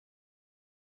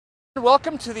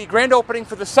Welcome to the grand opening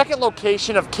for the second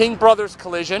location of King Brothers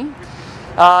Collision.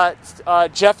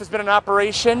 Jeff has been in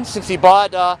operation since he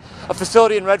bought a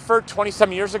facility in Redford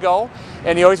 20-some years ago,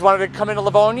 and he always wanted to come into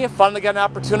Livonia. Finally got an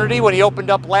opportunity when he opened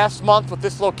up last month with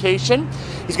this location.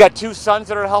 He's got two sons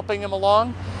that are helping him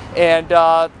along, and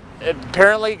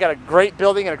apparently got a great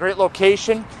building and a great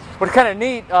location. What's kind of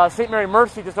neat, St. Mary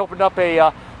Mercy just opened up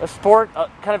a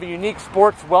kind of a unique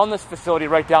sports wellness facility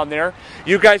right down there.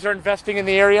 You guys are investing in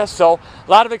the area, so a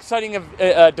lot of exciting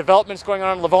developments going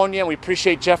on in Livonia, and we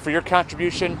appreciate Jeff for your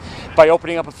contribution by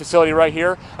opening up a facility right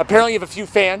here. Apparently you have a few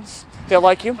fans that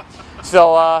like you,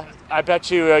 so I bet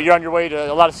you're on your way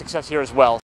to a lot of success here as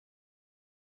well.